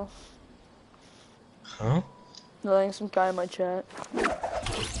don't know. Huh? No, I think some guy in my chat.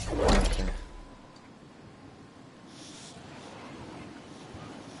 Okay.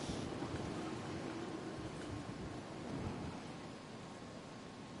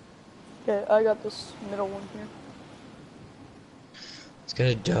 Okay, I got this middle one here. Let's get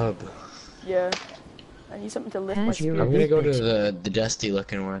a dub. Yeah. I need something to lift my Has your speed. I'm gonna go to bitch. the dusty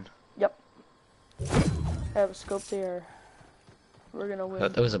looking one. Yep. I have a scope there. We're gonna I win.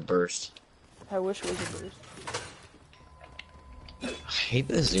 thought that was a burst. I wish it was a boost. I hate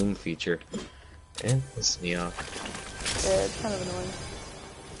the zoom feature. It pisses me off. Yeah, it's kind of annoying.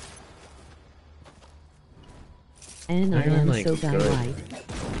 And I Not even, am like, so good. right.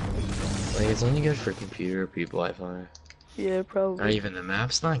 Like, it's only good for computer people, I find. Yeah, Not probably. even, the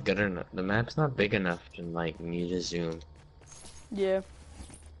map's not good enough. The map's not big enough to, like, need a zoom. Yeah.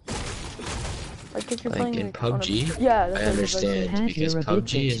 Like if you're Like, playing in like, on a... PUBG, Yeah, I that's what I was about to say. understand, Has because you're a big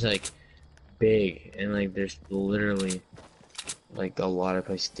PUBG bitch. is, like, big, and, like, there's literally, like, a lot of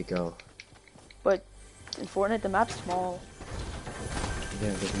places to go. But in Fortnite, the map's small. Yeah,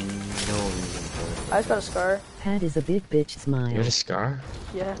 there's no reason for I just got a scar. Pat is a big bitch it. smile. You got a scar?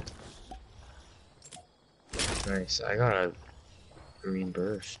 Yeah. Nice. I got a green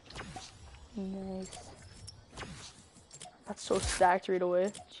burst. Nice. That's so stacked right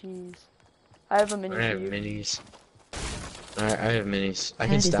away. Jeez. I have a mini I for have you. minis. I have minis. I Pat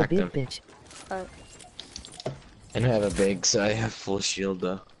can is a stack big them. bitch. Alright. And I have a big, so I have full shield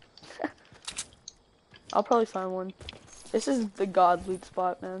though. I'll probably find one. This is the god loot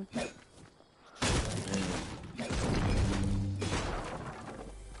spot, man.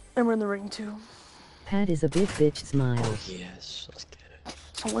 And we're in the ring too. Pat is a big bitch smile. Yes, let's get it.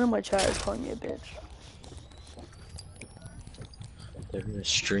 Someone in my chat is calling me a bitch. They're gonna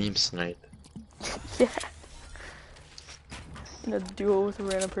stream snipe. Yeah. In a duo with a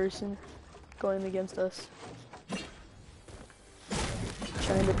random person going against us.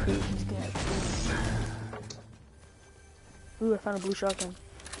 Trying to prove he's dead. Ooh, I found a blue shotgun.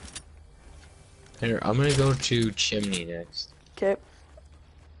 Here, I'm gonna go to chimney next. Okay.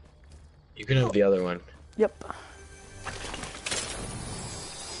 You can have the other one. Yep.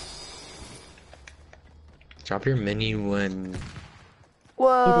 Drop your mini when It is me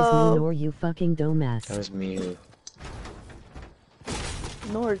Whoa. nor you fucking that dumbass. was me.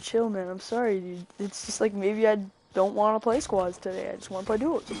 Nor chill, man. I'm sorry, dude. It's just like maybe I don't want to play squads today. I just want to play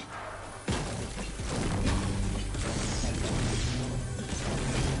duos.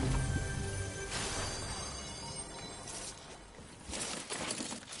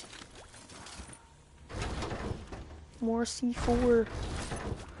 More C4.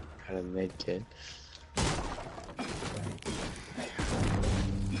 Got a med kit.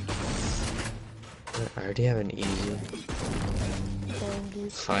 I already have an easy. Dang,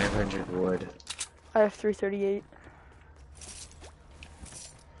 dude. 500 wood. I have 338.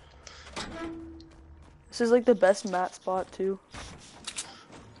 This is like the best mat spot too.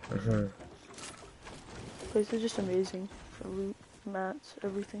 Place is just amazing for loot, mats,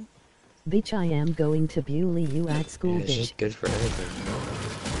 everything. Bitch, I am going to bully you at school, Yeah, it's bitch. just good for everything.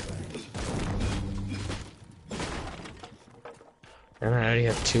 And I already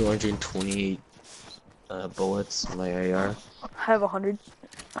have 228 bullets in my AR. I have 100.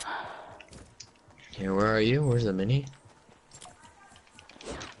 Here, where are you? Where's the mini?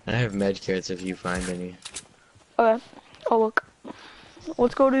 I have med kits if you find any. Okay, I'll look.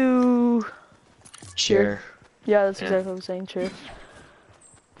 Let's go to... Chair. Yeah, that's Yeah. exactly what I'm saying, chair.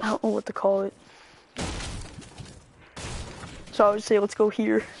 I don't know what to call it. So I would say let's go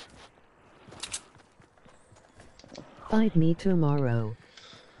here. Fight me tomorrow.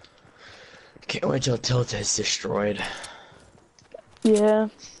 Can't wait till Tilt is destroyed. Yeah,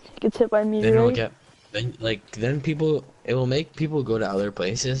 it gets hit by me, Then we'll right? get, then people, it will make people go to other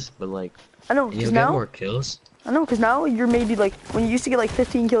places, but like, I know, you'll because get now... more kills. I know, because now you're maybe like, when you used to get like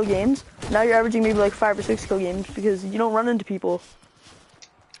 15 kill games, now you're averaging maybe like 5 or 6 kill games because you don't run into people.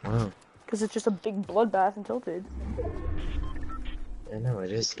 Wow. Because it's just a big bloodbath in Tilted. I know,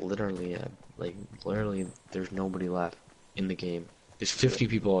 it is literally, like, literally, there's nobody left in the game. There's 50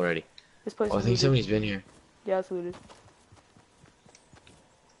 people already. This place Oh, I is think looted. somebody's been here. Yeah, it's looted.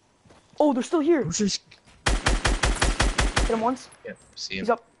 Oh, they're still here! Who's this? Hit him once. Yep, see him. He's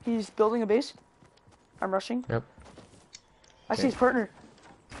up. He's building a base. I'm rushing. Yep. I see Okay. his partner.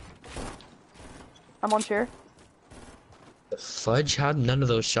 I'm on chair. The fudge? How'd none of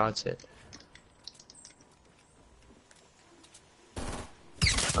those shots hit?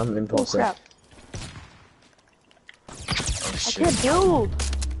 I'm Oh impulsive. crap. Oh, I shit. can't build!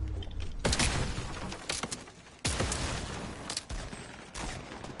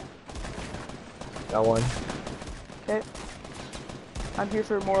 Got one. Okay. I'm here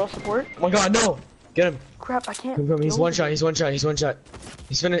for moral support. Oh my god, no! Get him! Crap, I can't. Come, he's go one over shot, there. he's one shot, he's one shot.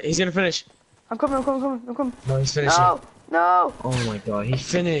 He's gonna finish. I'm coming. No, he's finishing. No! No! Oh my god, he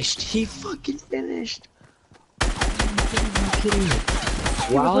finished. He fucking finished. Are you kidding me? He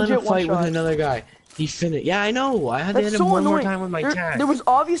was While in a legit one fight with shot. another guy, he finished. Yeah, I know. I had to That's hit him so one more annoying. time with my tag. There was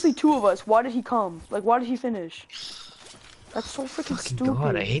obviously two of us. Why did he come? Like, why did he finish? That's so freaking Fucking stupid.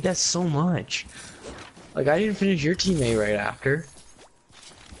 god, I hate that so much. Like, I didn't finish your teammate right after.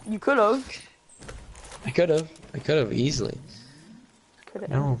 You could have. I could have easily. Could have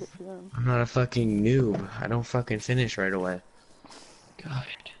No. ended it for them. I'm not a fucking noob. I don't fucking finish right away. God.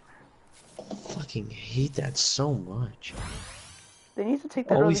 I fucking hate that so much. They need to take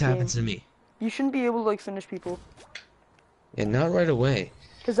that out of Always the game. happens to me. You shouldn't be able to like finish people, And not right away.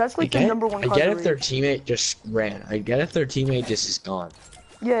 because that's like the number one I cause get of if their rage. teammate just ran. I get if their teammate just is gone.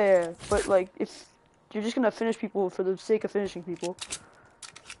 Yeah, but like if you're just gonna finish people for the sake of finishing people,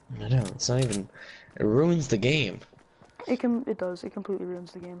 I know, it's not even... It ruins the game. it does. It completely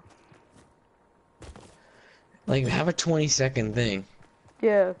ruins the game. Like, have a 20-second thing.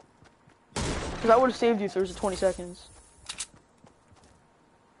 Yeah. Because I would have saved you if there was a 20 seconds.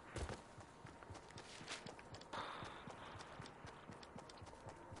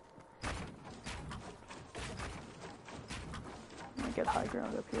 I'm gonna get high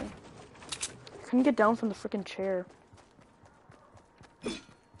ground up here. Can you get down from the freaking chair?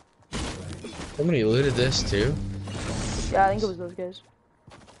 Somebody looted this, too. Yeah, I think it was those guys.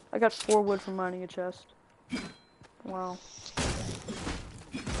 I got 4 wood from mining a chest. Wow.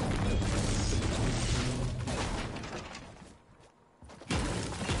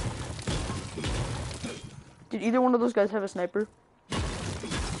 Did either one of those guys have a sniper?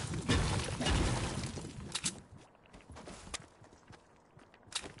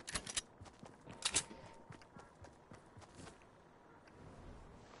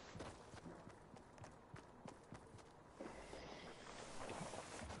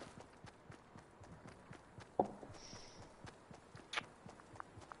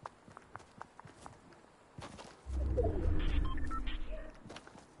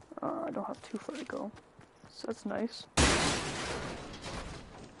 I don't have too far to go, so that's nice.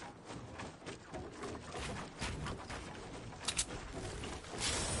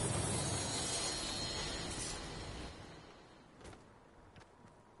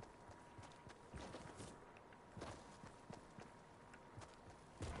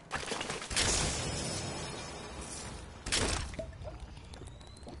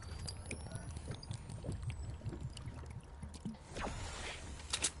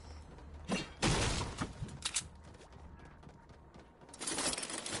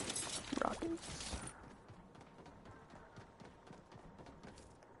 Rockets.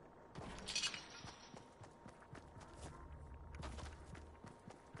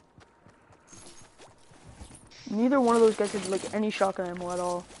 Neither one of those guys had like any shotgun ammo at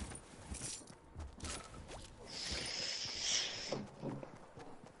all.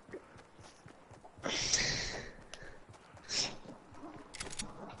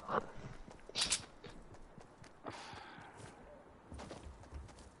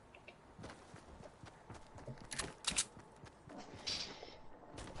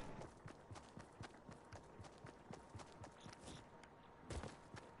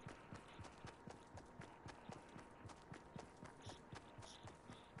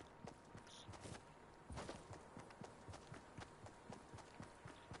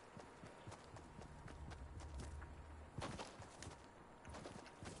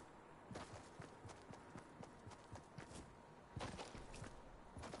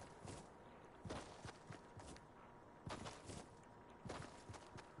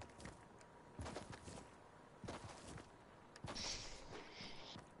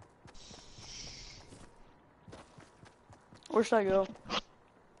 Where should I go?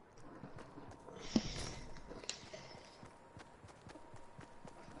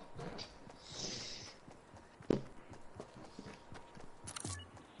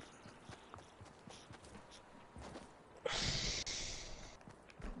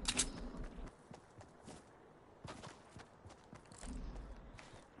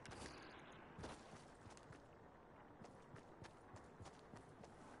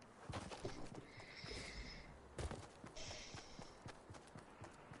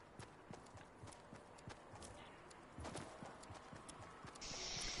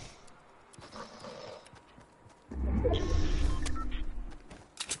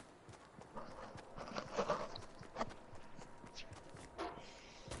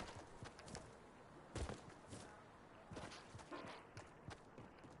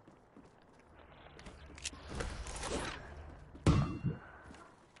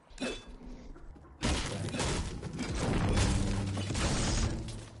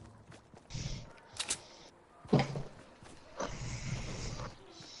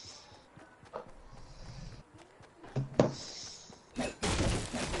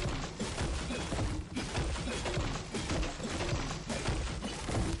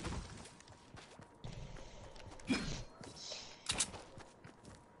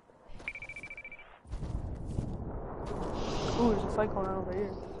 fight going on over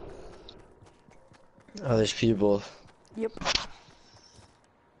here. Oh, there's people. Yep.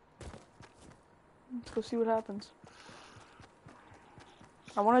 Let's go see what happens.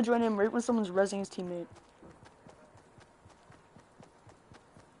 I want to join him right when someone's rezzing his teammate.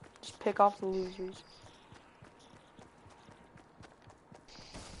 Just pick off the losers.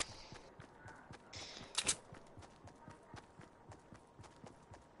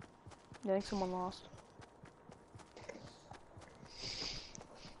 Yeah, I think someone lost.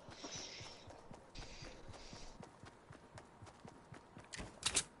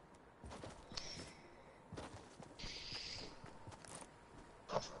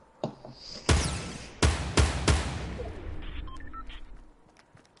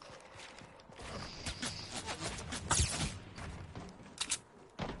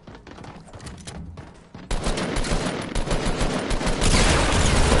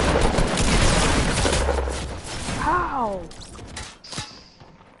 How?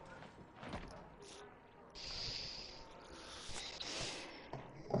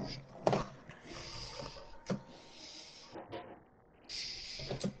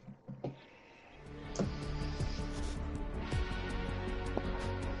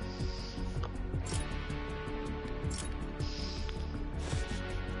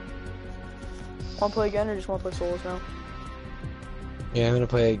 Want to play again or just want to play solos now? Yeah, I'm gonna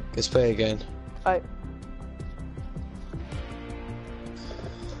play. Let's play again. Alright.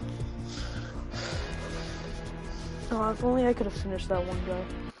 Oh, if only I could have finished that one guy.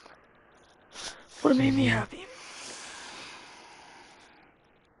 Would have made me happy.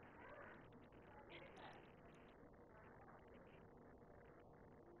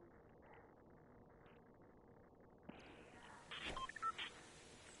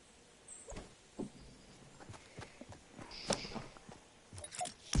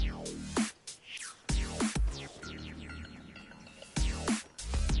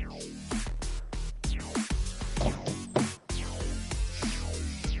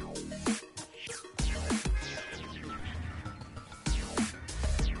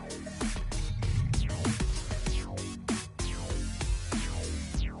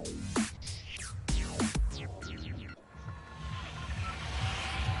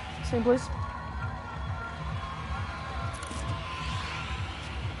 Same place.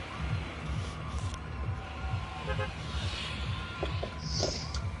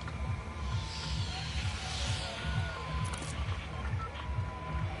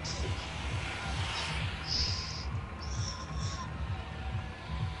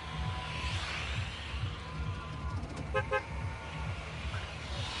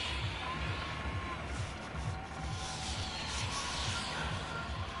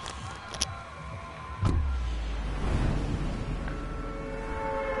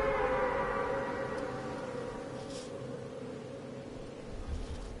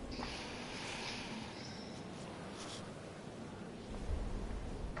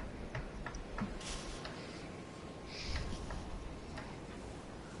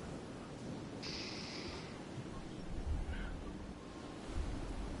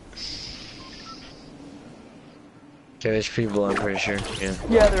 Okay, there's people. I'm pretty sure. Yeah.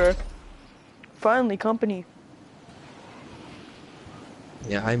 Yeah, there are. Finally, company.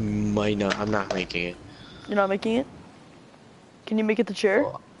 Yeah, I might not. I'm not making it. You're not making it? Can you make it to chair?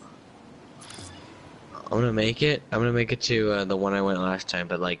 Well, I'm gonna make it. I'm gonna make it to the one I went last time,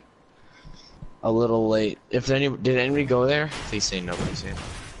 but like a little late. If did anybody go there? Please say no. Please say.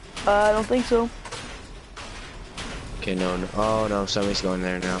 I don't think so. Okay, no, no. Oh no, somebody's going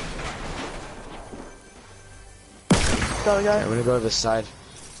there now. Got a guy. Okay, I'm gonna go to the side.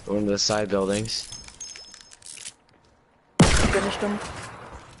 Go into the side buildings. Finished him.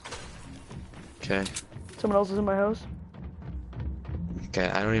 Okay. Someone else is in my house. Okay,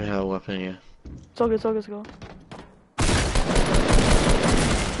 I don't even have a weapon yet. It's all good, let's go.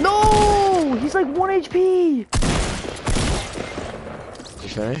 No! He's like 1 HP! Did you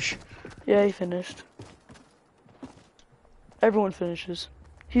finish? Yeah, he finished. Everyone finishes.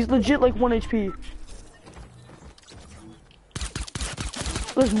 He's legit like 1 HP.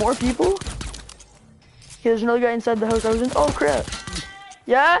 There's more people? Okay, there's another guy inside the house I was in. Oh crap.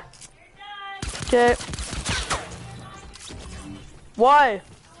 Yeah? Okay. Why?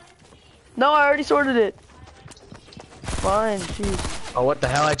 No, I already sorted it. Fine, jeez. Oh, what the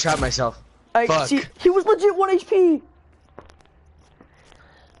hell? I trapped myself. I Fuck. see. He was legit 1 HP.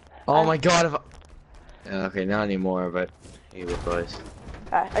 Oh my god. If okay, not anymore, but he was boys.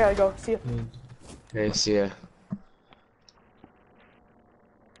 Alright, I gotta go. See ya. Okay, see ya.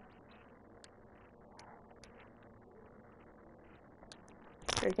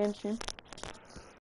 Great game, team.